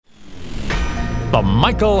The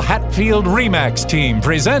Michael Hatfield RE/MAX team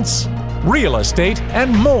presents Real Estate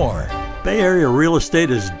and More. Bay Area real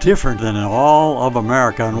estate is different than in all of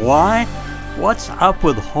America. And why? What's up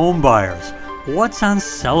with home buyers? What's on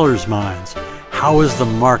sellers' minds? How is the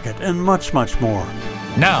market? And much, much more.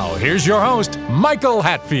 Now, here's your host, Michael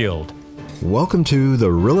Hatfield. Welcome to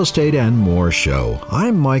the Real Estate and More show.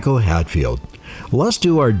 I'm Michael Hatfield. Let's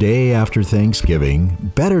do our day after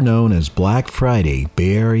Thanksgiving, better known as Black Friday,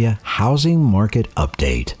 Bay Area Housing Market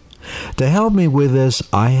Update. To help me with this,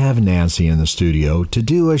 I have Nancy in the studio to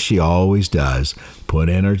do as she always does, put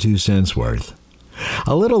in her 2 cents worth.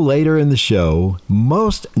 A little later in the show,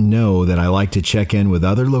 most know that I like to check in with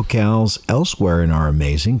other locales elsewhere in our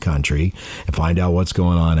amazing country and find out what's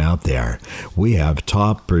going on out there. We have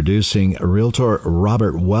top producing realtor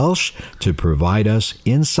Robert Welsh to provide us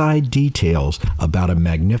inside details about a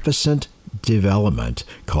magnificent development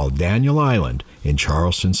called Daniel Island in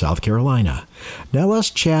Charleston, South Carolina. Now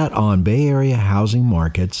let's chat on Bay Area housing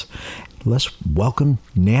markets. Let's welcome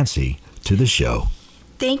Nancy to the show.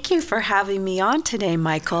 Thank you for having me on today,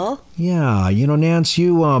 Michael. Yeah, Nance,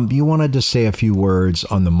 you wanted to say a few words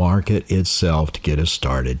on the market itself to get us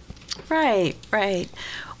started. Right.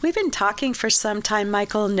 We've been talking for some time,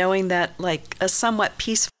 Michael, knowing that a somewhat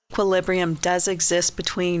peaceful equilibrium does exist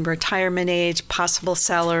between retirement age possible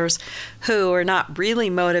sellers who are not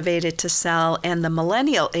really motivated to sell and the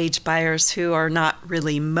millennial age buyers who are not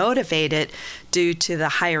really motivated due to the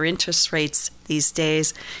higher interest rates these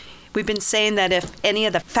days. We've been saying that if any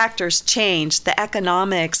of the factors change, the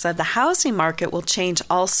economics of the housing market will change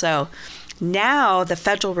also. Now, the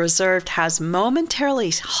Federal Reserve has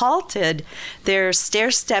momentarily halted their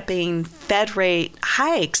stair-stepping Fed rate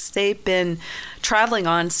hikes they've been traveling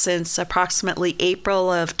on since approximately April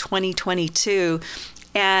of 2022.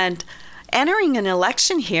 And entering an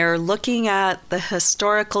election here, looking at the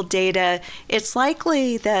historical data, it's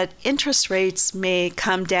likely that interest rates may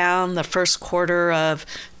come down the first quarter of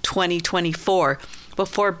 2024.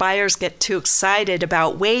 Before buyers get too excited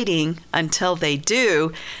about waiting until they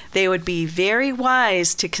do, they would be very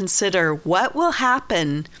wise to consider what will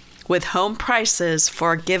happen with home prices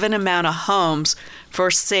for a given amount of homes for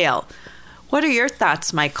sale. What are your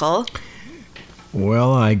thoughts, Michael?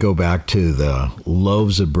 Well, I go back to the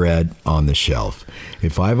loaves of bread on the shelf.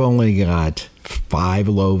 If I've only got 5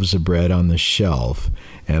 loaves of bread on the shelf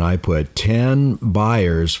and I put 10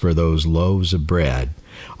 buyers for those loaves of bread,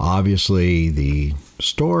 obviously the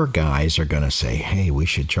store guys are going to say, hey, we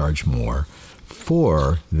should charge more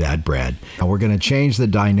for that bread. And we're going to change the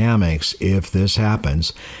dynamics if this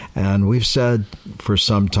happens. And we've said for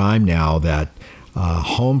some time now that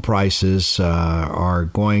home prices are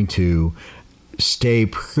going to stay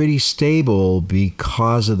pretty stable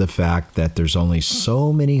because of the fact that there's only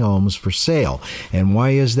so many homes for sale. And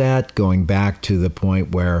why is that? Going back to the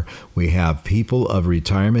point where we have people of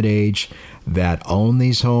retirement age that own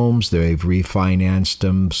these homes. They've refinanced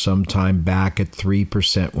them sometime back at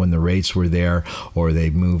 3% when the rates were there, or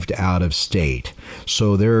they've moved out of state.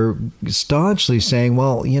 So they're staunchly saying,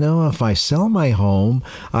 well, if I sell my home,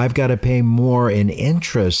 I've got to pay more in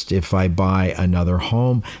interest if I buy another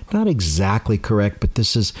home. Not exactly correct, but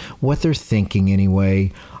this is what they're thinking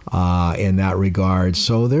anyway in that regard.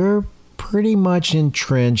 So they're pretty much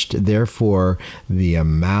entrenched. Therefore, the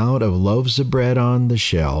amount of loaves of bread on the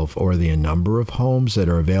shelf or the number of homes that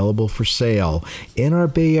are available for sale in our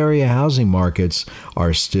Bay Area housing markets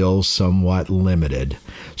are still somewhat limited.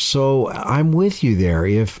 So I'm with you there.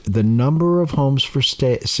 If the number of homes for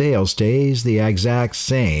sale stays the exact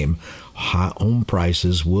same, home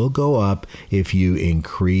prices will go up if you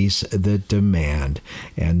increase the demand.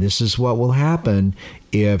 And this is what will happen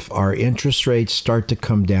if our interest rates start to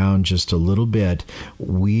come down just a little bit.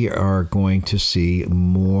 We are going to see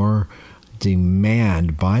more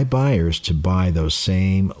demand by buyers to buy those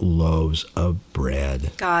same loaves of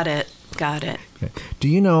bread. Got it. Do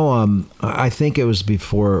you know, I think it was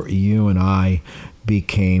before you and I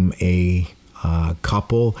became a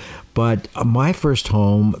couple, but my first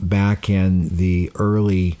home back in the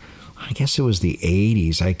early, I guess it was the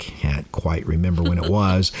 80s. I can't quite remember when it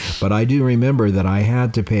was, but I do remember that I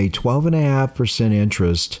had to pay 12.5%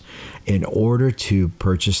 interest in order to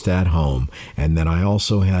purchase that home. And then I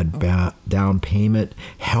also had down payment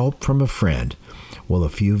help from a friend. Well, a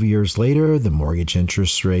few years later, the mortgage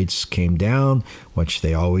interest rates came down, which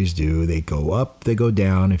they always do. They go up, they go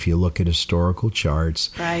down if you look at historical charts.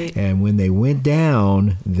 Right. And when they went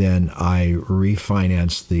down, then I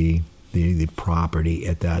refinanced the property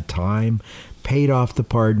at that time, paid off the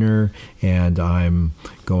partner, and I'm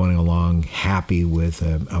going along happy with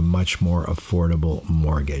a much more affordable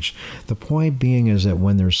mortgage. The point being is that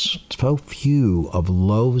when there's so few of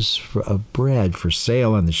loaves of bread for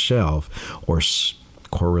sale on the shelf or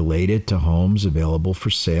correlated to homes available for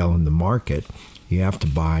sale in the market, you have to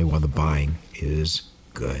buy while the buying is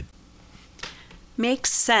good.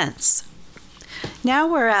 Makes sense.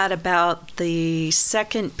 Now we're at about the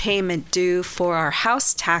second payment due for our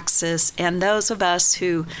house taxes, and those of us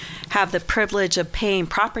who have the privilege of paying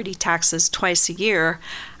property taxes twice a year,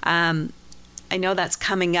 I know that's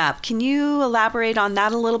coming up. Can you elaborate on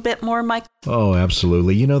that a little bit more, Mike? Oh,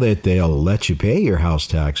 absolutely. You know that they'll let you pay your house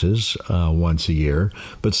taxes once a year,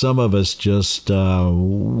 but some of us just,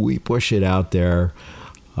 we push it out there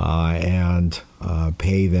and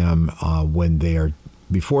pay them when they are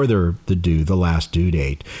before they're the last due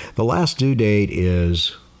date. The last due date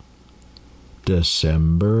is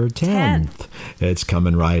December 10th. It's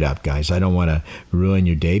coming right up, guys. I don't want to ruin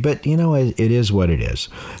your day, but you know, it is what it is.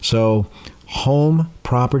 So home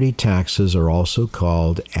property taxes are also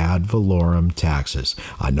called ad valorem taxes.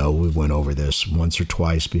 I know we went over this once or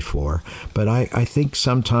twice before, but I think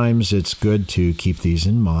sometimes it's good to keep these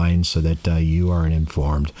in mind so that you are an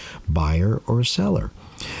informed buyer or seller.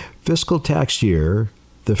 Fiscal tax year,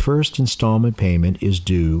 the first installment payment is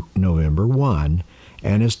due November 1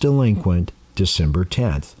 and is delinquent December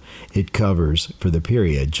 10th. It covers for the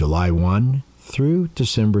period July 1 through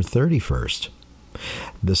December 31st.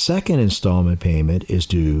 The second installment payment is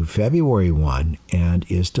due February 1 and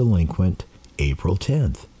is delinquent April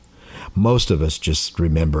 10th. Most of us just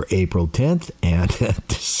remember April 10th and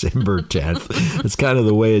December 10th. It's kind of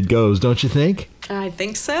the way it goes, don't you think? I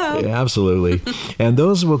think so. Yeah, absolutely. And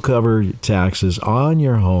those will cover taxes on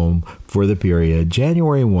your home for the period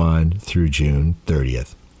January 1 through June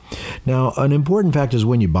 30th. Now, an important fact is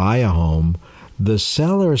when you buy a home, the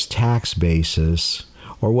seller's tax basis,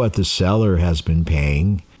 or what the seller has been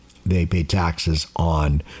paying, they pay taxes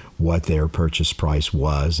on what their purchase price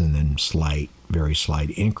was, and then very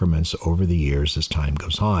slight increments over the years as time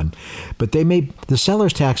goes on. But the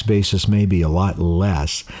seller's tax basis may be a lot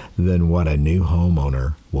less than what a new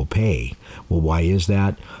homeowner will pay. Well, why is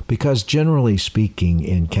that? Because generally speaking,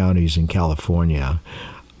 in counties in California,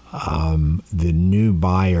 the new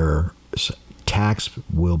buyer's tax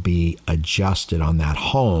will be adjusted on that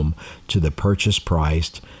home to the purchase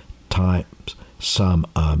price times some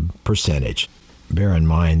percentage. Bear in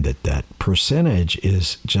mind that percentage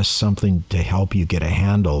is just something to help you get a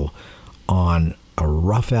handle on a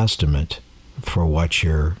rough estimate for what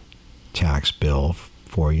your tax bill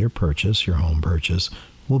for your home purchase,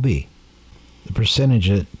 will be. The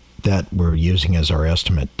percentage that we're using as our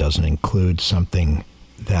estimate doesn't include something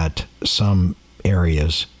that some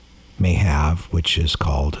areas may have, which is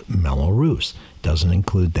called mellow roofs. Doesn't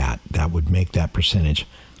include that. That would make that percentage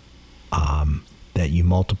that you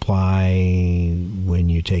multiply when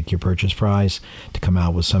you take your purchase price to come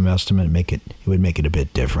out with some estimate. It would make it a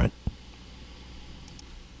bit different.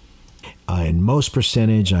 In most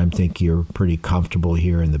percentage, I think you're pretty comfortable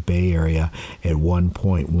here in the Bay Area at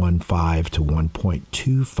 1.15 to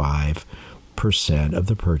 1.25% of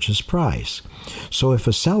the purchase price. So if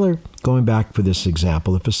a seller, going back for this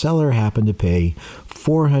example, if a seller happened to pay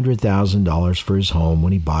 $400,000 for his home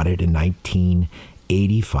when he bought it in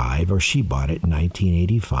 1985, or she bought it in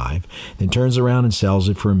 1985, then turns around and sells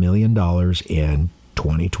it for $1 million in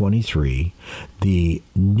 2023, the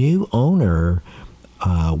new owner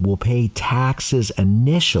will pay taxes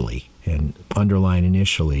initially, and underline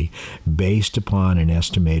initially, based upon an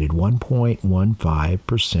estimated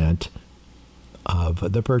 1.15%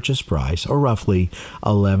 of the purchase price, or roughly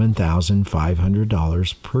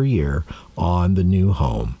 $11,500 per year on the new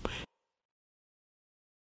home.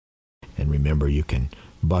 And remember, you can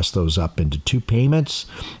bust those up into two payments,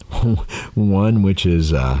 one which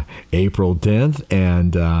is April 10th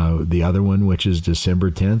and the other one which is December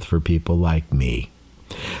 10th for people like me.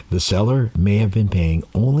 The seller may have been paying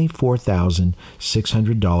only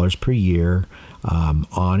 $4,600 per year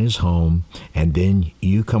on his home, and then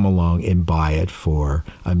you come along and buy it for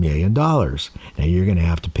 $1 million. Now you're going to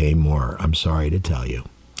have to pay more, I'm sorry to tell you.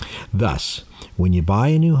 Thus, when you buy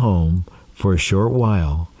a new home for a short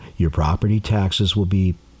while, your property taxes will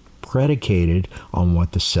be predicated on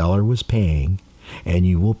what the seller was paying, and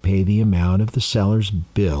you will pay the amount of the seller's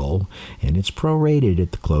bill, and it's prorated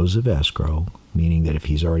at the close of escrow, meaning that if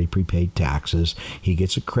he's already prepaid taxes, he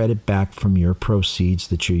gets a credit back from your proceeds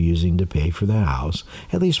that you're using to pay for the house,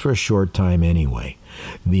 at least for a short time anyway.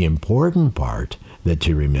 The important part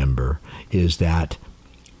to remember is that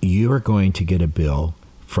you are going to get a bill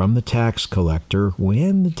from the tax collector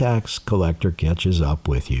when the tax collector catches up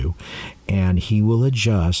with you, and he will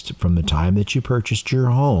adjust from the time that you purchased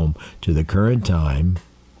your home to the current time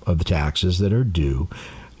of the taxes that are due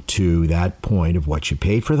to that point of what you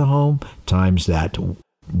paid for the home times that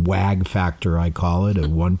WAG factor, I call it, of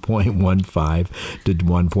 1.15 to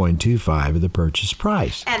 1.25 of the purchase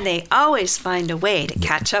price. And they always find a way to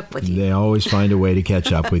catch up with you. They always find a way to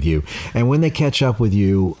catch up with you. And when they catch up with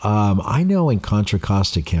you, I know in Contra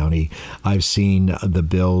Costa County, I've seen the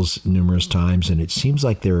bills numerous times, and it seems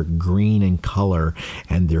like they're green in color,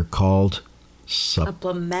 and they're called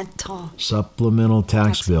supplemental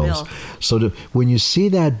tax bills. So when you see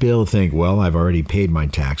that bill, think, well, I've already paid my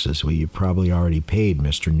taxes. Well, you probably already paid,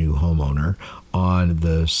 Mr. New Homeowner, on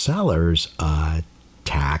the seller's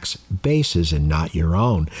tax basis and not your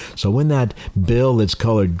own. So when that bill that's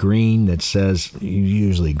colored green, that says,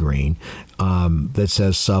 usually green, that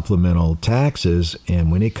says supplemental taxes,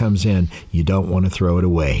 and when it comes in, you don't want to throw it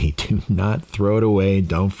away. Do not throw it away.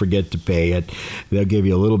 Don't forget to pay it. They'll give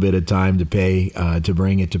you a little bit of time to pay, to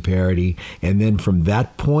bring it to parity. And then from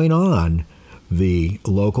that point on, the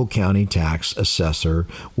local county tax assessor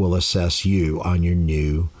will assess you on your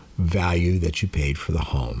new value that you paid for the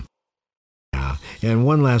home. And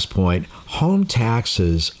one last point, home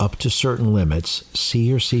taxes up to certain limits, see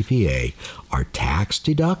your CPA, are tax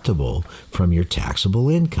deductible from your taxable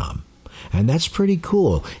income. And that's pretty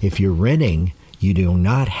cool. If you're renting, you do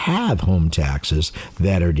not have home taxes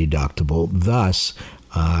that are deductible. Thus,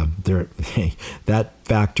 that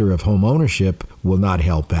factor of home ownership will not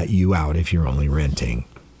help you out if you're only renting.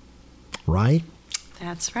 Right?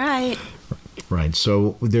 That's right. Right.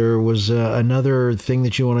 So there was another thing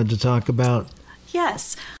that you wanted to talk about?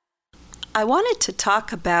 Yes. I wanted to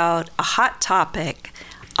talk about a hot topic,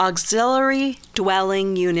 auxiliary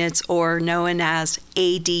dwelling units, or known as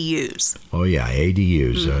ADUs. Oh, yeah,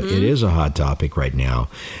 ADUs. Mm-hmm. It is a hot topic right now.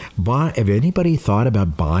 But have anybody thought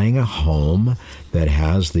about buying a home that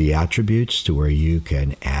has the attributes to where you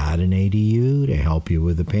can add an ADU to help you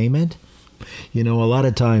with the payment? You know, a lot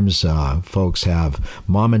of times folks have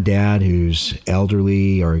mom and dad who's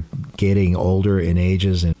elderly or getting older in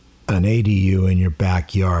ages, and an ADU in your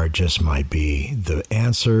backyard just might be the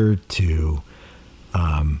answer to,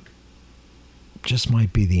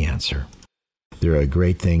 They're a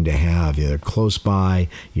great thing to have. They're close by.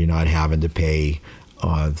 You're not having to pay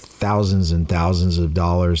thousands and thousands of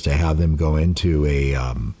dollars to have them go into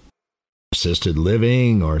a assisted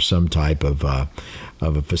living or some type of a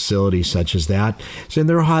facility such as that. So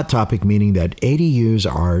they're a hot topic, meaning that ADUs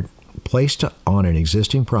are placed on an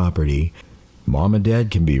existing property. Mom and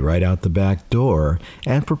dad can be right out the back door,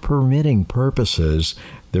 and for permitting purposes,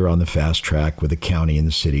 they're on the fast track with the county and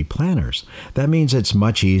the city planners. That means it's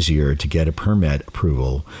much easier to get a permit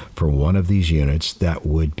approval for one of these units that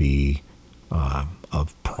would be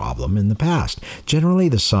of problem in the past. Generally,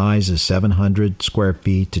 the size is 700 square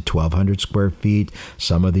feet to 1,200 square feet.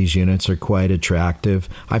 Some of these units are quite attractive.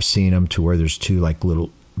 I've seen them to where there's two like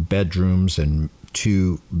little bedrooms and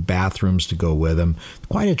 2 bathrooms to go with them.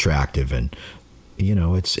 Quite attractive, and you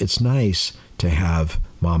know, it's nice to have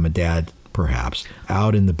mom and dad perhaps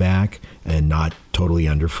out in the back and not totally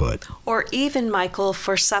underfoot. Or even, Michael,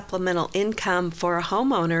 for supplemental income for a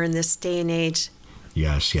homeowner in this day and age.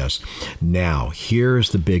 Yes. Now,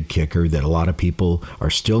 here's the big kicker that a lot of people are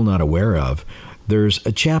still not aware of. There's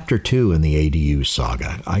a Chapter 2 in the ADU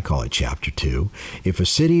saga. I call it Chapter 2. If a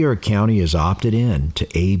city or a county is opted in to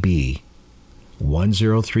AB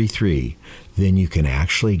 1033, then you can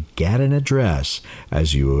actually get an address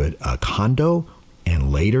as you would a condo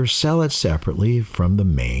and later sell it separately from the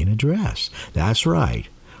main address. That's right.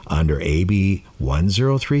 Under AB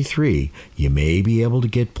 1033, you may be able to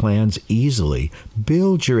get plans easily,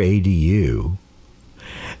 build your ADU,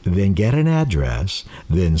 then get an address,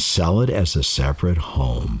 then sell it as a separate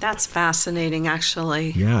home. That's fascinating,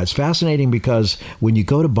 actually. Yeah, it's fascinating because when you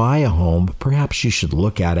go to buy a home, perhaps you should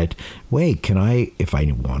look at it. Wait, can I, if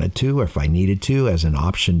I wanted to, or if I needed to, as an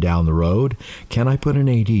option down the road, can I put an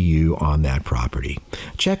ADU on that property?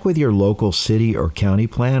 Check with your local city or county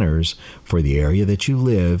planners for the area that you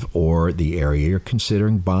live or the area you're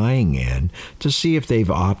considering buying in to see if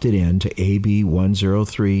they've opted in to AB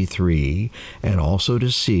 1033, and also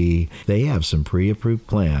to see they have some pre-approved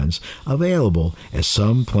plans available, as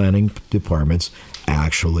some planning departments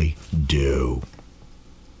actually do.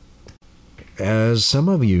 As some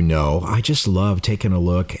of you know, I just love taking a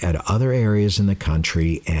look at other areas in the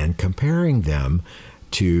country and comparing them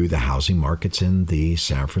to the housing markets in the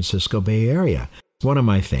San Francisco Bay Area. One of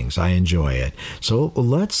my things. I enjoy it. So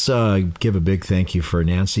let's give a big thank you for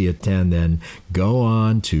Nancy and then go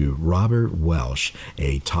on to Robert Welsh,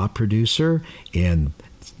 a top producer in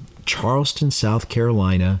Charleston, South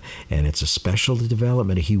Carolina, and it's a special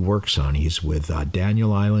development he works on. He's with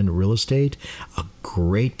Daniel Island Real Estate, a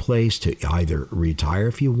great place to either retire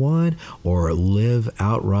if you want or live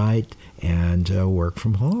outright and work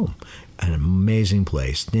from home. An amazing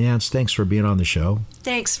place. Nance, thanks for being on the show.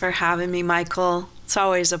 Thanks for having me, Michael. It's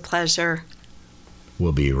always a pleasure.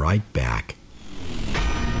 We'll be right back.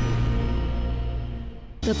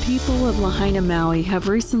 The people of Lahaina, Maui have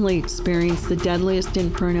recently experienced the deadliest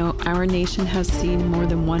inferno our nation has seen in more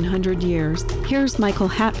than 100 years. Here's Michael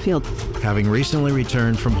Hatfield. Having recently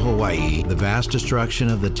returned from Hawaii, the vast destruction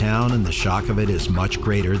of the town and the shock of it is much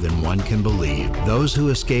greater than one can believe. Those who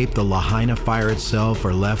escaped the Lahaina fire itself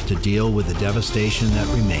are left to deal with the devastation that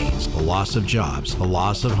remains, the loss of jobs, the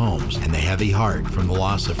loss of homes, and the heavy heart from the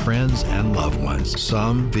loss of friends and loved ones.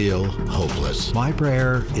 Some feel hopeless. My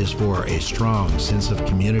prayer is for a strong sense of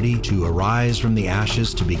community to arise from the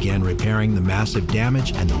ashes to begin repairing the massive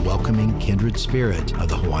damage and the welcoming kindred spirit of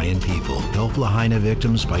the Hawaiian people. Help Lahaina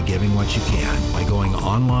victims by giving what you can by going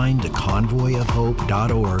online to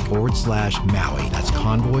convoyofhope.org/Maui. That's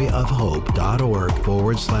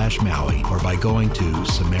convoyofhope.org/Maui, or by going to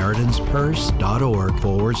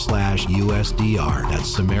samaritanspurse.org/USDR.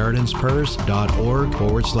 That's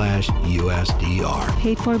samaritanspurse.org/USDR.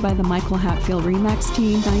 Paid for by the Michael Hatfield Remax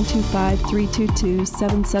Team,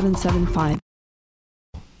 925-322-7775.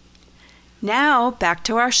 Now, back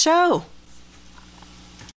to our show.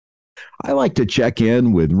 I like to check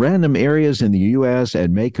in with random areas in the U.S.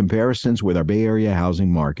 and make comparisons with our Bay Area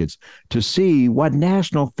housing markets to see what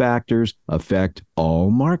national factors affect all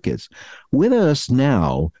markets. With us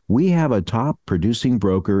now, we have a top producing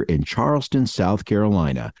broker in Charleston, South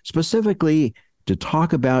Carolina, specifically to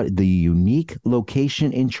talk about the unique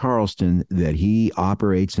location in Charleston that he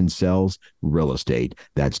operates and sells real estate.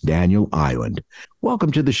 That's Daniel Island.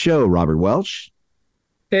 Welcome to the show, Robert Welsh.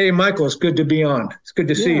 Hey, Michael, it's good to be on. It's good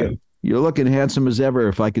to see you. You're looking handsome as ever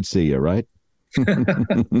if I could see you, right?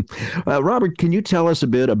 Robert, can you tell us a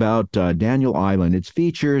bit about Daniel Island, its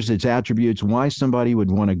features, its attributes, why somebody would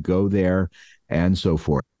want to go there, and so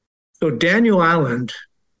forth? So Daniel Island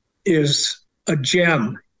is a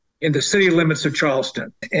gem in the city limits of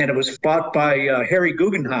Charleston, and it was bought by Harry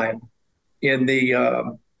Guggenheim in the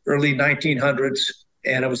early 1900s,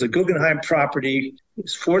 and it was a Guggenheim property. It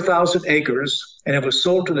was 4,000 acres, and it was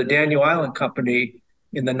sold to the Daniel Island Company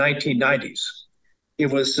in the 1990s.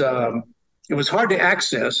 It was hard to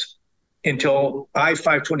access until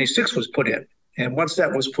I-526 was put in. And once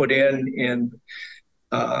that was put in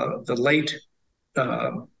the late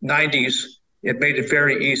 90s, it made it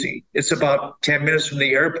very easy. It's about 10 minutes from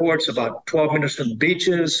the airport. It's about 12 minutes from the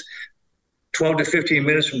beaches, 12 to 15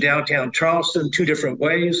 minutes from downtown Charleston, two different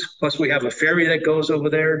ways. Plus we have a ferry that goes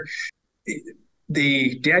over there.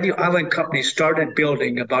 The Daniel Island Company started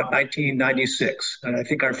building about 1996, and I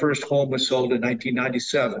think our first home was sold in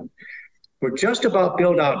 1997. We're just about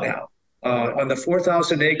built out now. On the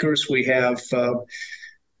 4,000 acres, we have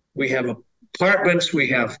apartments, we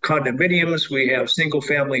have condominiums, we have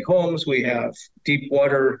single-family homes, we have deep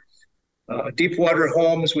water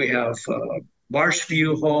homes, we have marsh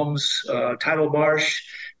view homes, tidal marsh,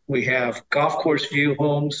 we have golf course view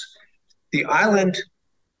homes. The island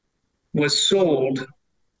was sold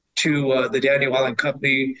to the Daniel Island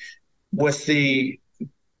Company with the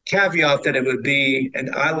caveat that it would be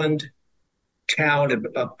an island town,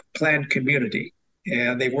 a planned community.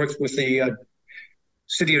 And they worked with the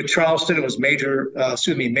city of Charleston. It was Mayor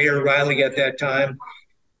Riley at that time.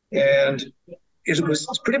 And it was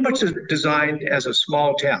pretty much designed as a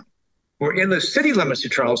small town. We're in the city limits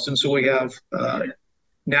of Charleston, so we have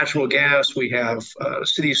natural gas, we have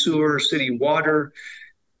city sewer, city water,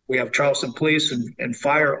 we have Charleston Police and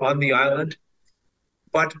Fire on the island.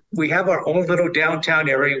 But we have our own little downtown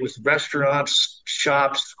area with restaurants,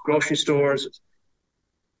 shops, grocery stores.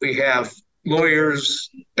 We have lawyers,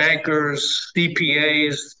 bankers,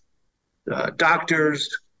 CPAs, doctors.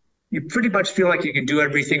 You pretty much feel like you can do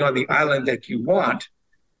everything on the island that you want.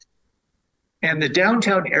 And the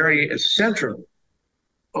downtown area is central.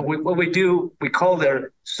 What we do, we call the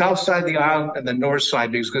south side of the island and the north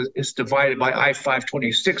side because it's divided by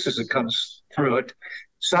I-526 as it comes through it.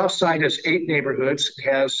 South side has 8 neighborhoods. It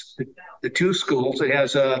has the 2 schools. It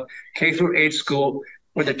has a K-8 school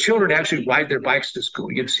where the children actually ride their bikes to school.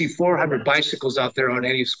 You can see 400 bicycles out there on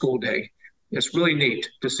any school day. It's really neat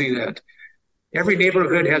to see that. Every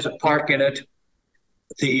neighborhood has a park in it.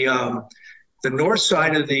 The north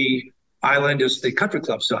side of the island is the country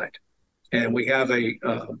club side. And we have a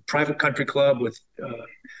private country club with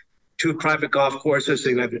two private golf courses.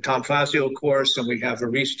 We have the Tom Fazio course, and we have a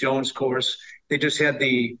Reese Jones course. They just had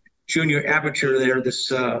the junior amateur there this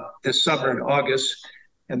summer in August,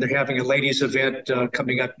 and they're having a ladies event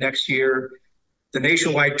coming up next year. The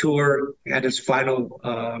Nationwide Tour had its final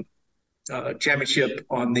championship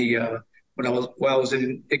on the while I was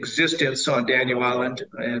in existence on Daniel Island,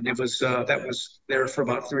 and it was that was there for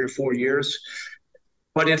about 3 or 4 years.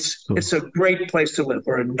 But it's a great place to live.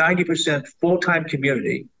 We're a 90% full-time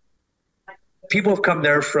community. People have come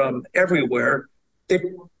there from everywhere. They've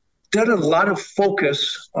done a lot of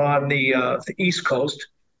focus on the East Coast,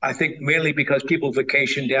 I think mainly because people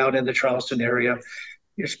vacation down in the Charleston area.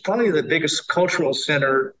 It's probably the biggest cultural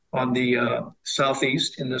center on the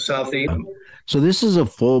Southeast. So this is a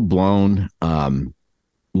full-blown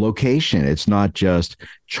location. It's not just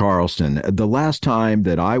Charleston. The last time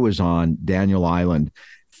that I was on Daniel Island,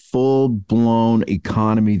 full-blown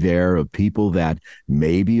economy there of people that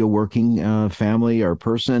may be a working family or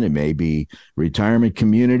person. It may be retirement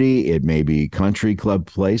community. It may be country club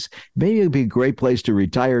place. Maybe it'd be a great place to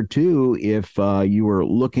retire too if you were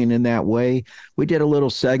looking in that way. We did a little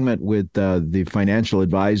segment with the financial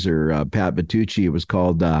advisor, Pat Bertucci. It was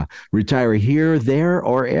called Retire Here, There,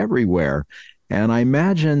 or Everywhere. And I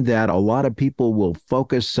imagine that a lot of people will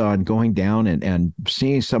focus on going down and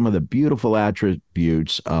seeing some of the beautiful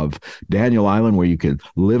attributes of Daniel Island, where you can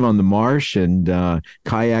live on the marsh and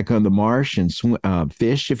kayak on the marsh and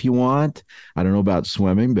fish if you want. I don't know about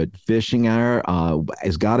swimming, but fishing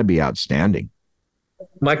has got to be outstanding.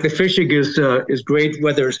 Mike, the fishing is great,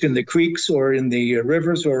 whether it's in the creeks or in the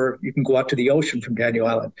rivers, or you can go out to the ocean from Daniel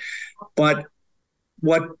Island. But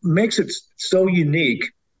what makes it so unique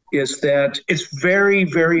is that it's very,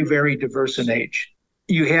 very, very diverse in age.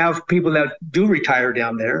 You have people that do retire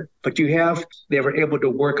down there, but they were able to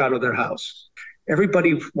work out of their house.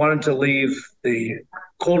 Everybody wanted to leave the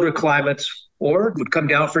colder climates or would come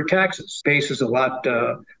down for taxes. Space is a lot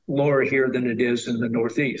lower here than it is in the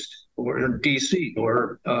Northeast or in DC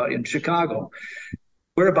or in Chicago.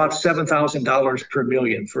 We're about $7,000 per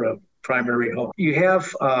million for a primary home. We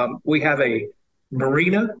have a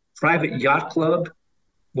marina, private yacht club,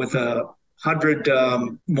 with 100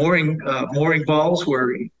 mooring balls,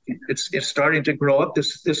 where it's starting to grow up.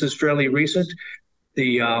 This is fairly recent.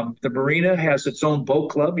 The marina has its own boat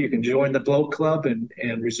club. You can join the boat club and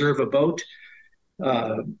reserve a boat.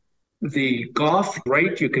 The golf,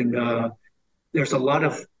 right? You can. There's a lot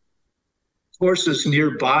of courses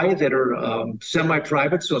nearby that are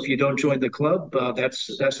semi-private. So if you don't join the club,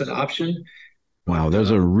 that's an option. Wow,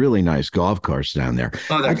 there's a really nice golf course down there.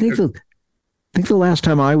 I think the last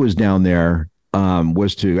time I was down there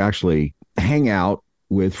was to actually hang out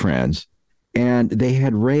with friends, and they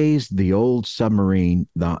had raised the old submarine,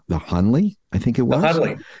 the Hunley, I think it was. The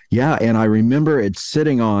Hunley. Yeah, and I remember it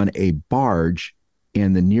sitting on a barge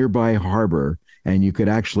in the nearby harbor, and you could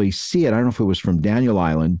actually see it. I don't know if it was from Daniel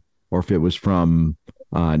Island or if it was from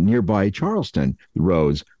nearby Charleston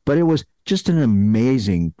roads, but it was just an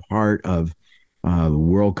amazing part of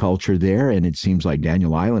world culture there, and it seems like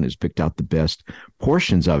Daniel Island has picked out the best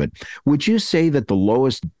portions of it. Would you say that the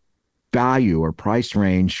lowest value or price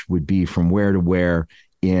range would be from where to where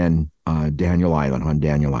in Daniel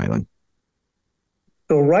Island?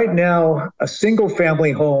 So right now, a single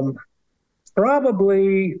family home,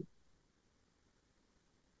 probably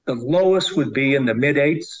the lowest would be in the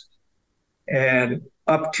mid-eights and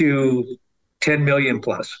up to 10 million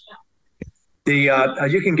plus.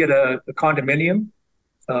 You can get a condominium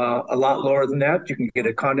a lot lower than that. You can get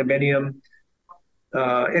a condominium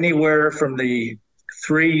anywhere from the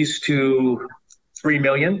 3s to 3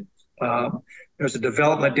 million. There's a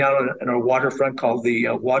development down in our waterfront called the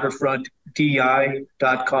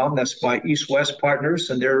waterfrontdi.com. That's by East West Partners,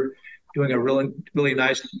 and they're doing a really, really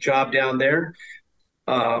nice job down there.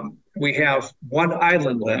 We have one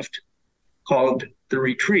island left called the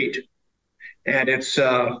Retreat, and it's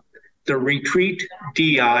the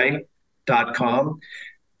retreatdi.com.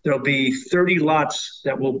 There'll be 30 lots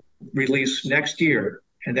that will release next year,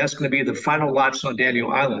 and that's going to be the final lots on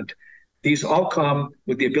Daniel Island. These all come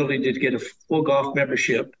with the ability to get a full golf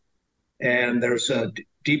membership, and there's a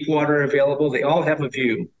deep water available. They all have a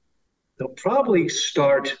view. They'll probably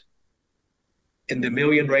start in the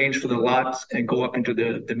million range for the lots and go up into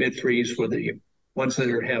the mid threes for the ones that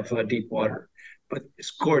have deep water. But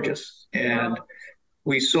it's gorgeous. And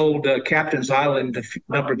we sold Captain's Island a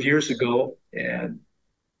number of years ago, and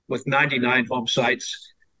with 99 home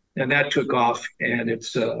sites, and that took off. And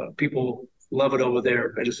it's people love it over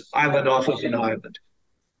there. It's island off of an island,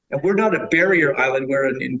 And we're not a barrier island, we're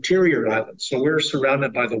an interior island. So we're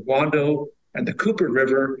surrounded by the Wando and the Cooper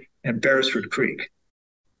River and Beresford Creek.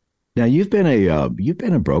 Now you've been a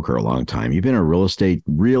broker a long time. You've been a realtor,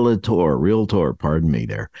 pardon me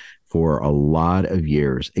there, for a lot of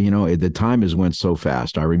years. You know, the time has went so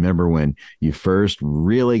fast. I remember when you first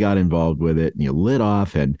really got involved with it and you lit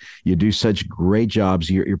off and you do such great jobs.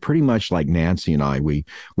 You're pretty much like Nancy and I. We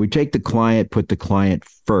take the client, put the client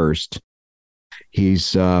first.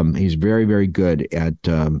 He's very, very good at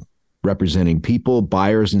representing people,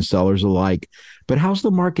 buyers and sellers alike. But how's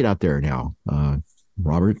the market out there now,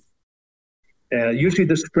 Robert? Usually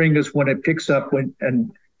the spring is when it picks up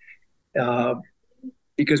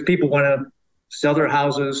because people want to sell their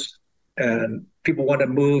houses and people want to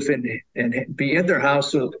move and be in their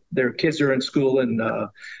house so their kids are in school in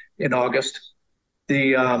August.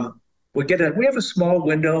 We have a small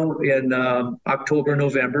window in October,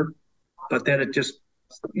 November, but then it just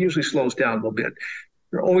usually slows down a little bit.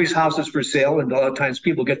 There are always houses for sale, and a lot of times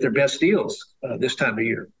people get their best deals this time of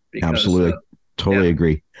year. Because, absolutely. Totally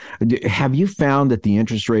agree. Have you found that the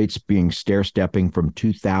interest rates being stair-stepping from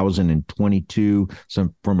 2022,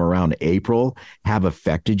 from around April, have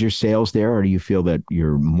affected your sales there, or do you feel that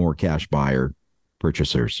you're more cash buyer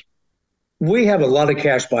purchasers? We have a lot of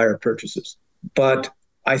cash buyer purchases, but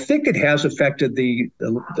I think it has affected the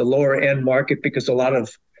lower end market because a lot of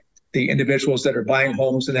the individuals that are buying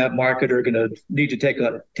homes in that market are going to need to take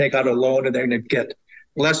out a loan, and they're going to get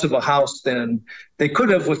less of a house than they could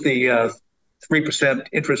have with the 3%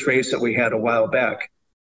 interest rates that we had a while back.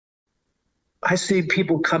 I see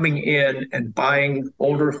people coming in and buying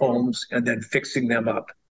older homes and then fixing them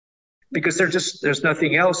up because there's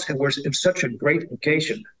nothing else, and we're in such a great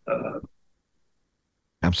location.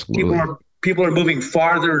 Absolutely. People are moving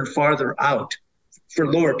farther and farther out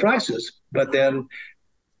for lower prices, but then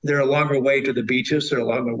they're a longer way to the beaches. They're a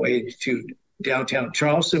longer way to downtown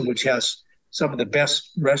Charleston, which has some of the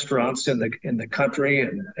best restaurants in the country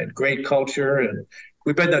and great culture. And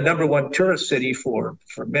we've been the number one tourist city for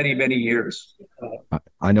many, many years.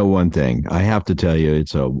 I know one thing. I have to tell you,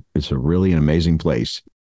 it's a really an amazing place.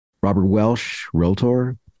 Robert Welsh,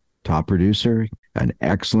 realtor, top producer, an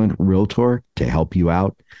excellent realtor to help you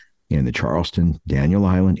out in the Charleston, Daniel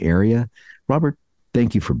Island area. Robert,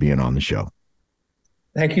 thank you for being on the show.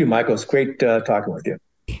 Thank you, Michael. It's great talking with you.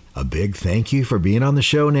 A big thank you for being on the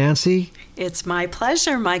show, Nancy. It's my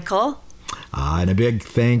pleasure, Michael. And a big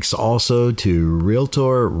thanks also to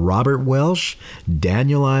Realtor Robert Welsh,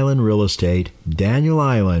 Daniel Island Real Estate, Daniel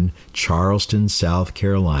Island, Charleston, South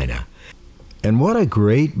Carolina. And what a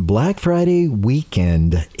great Black Friday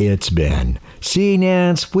weekend it's been. See,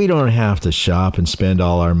 Nance, we don't have to shop and spend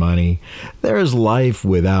all our money. There's life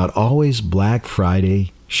without always Black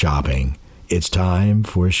Friday shopping. It's time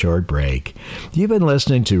for a short break. You've been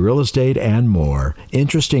listening to Real Estate and More.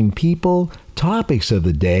 Interesting people, topics of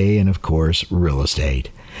the day, and of course, real estate.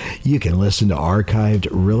 You can listen to archived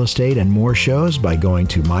Real Estate and More shows by going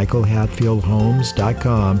to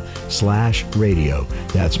michaelhatfieldhomes.com/radio.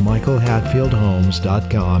 That's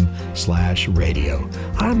michaelhatfieldhomes.com/radio.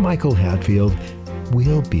 I'm Michael Hatfield.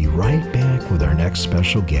 We'll be right back with our next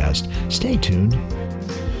special guest. Stay tuned.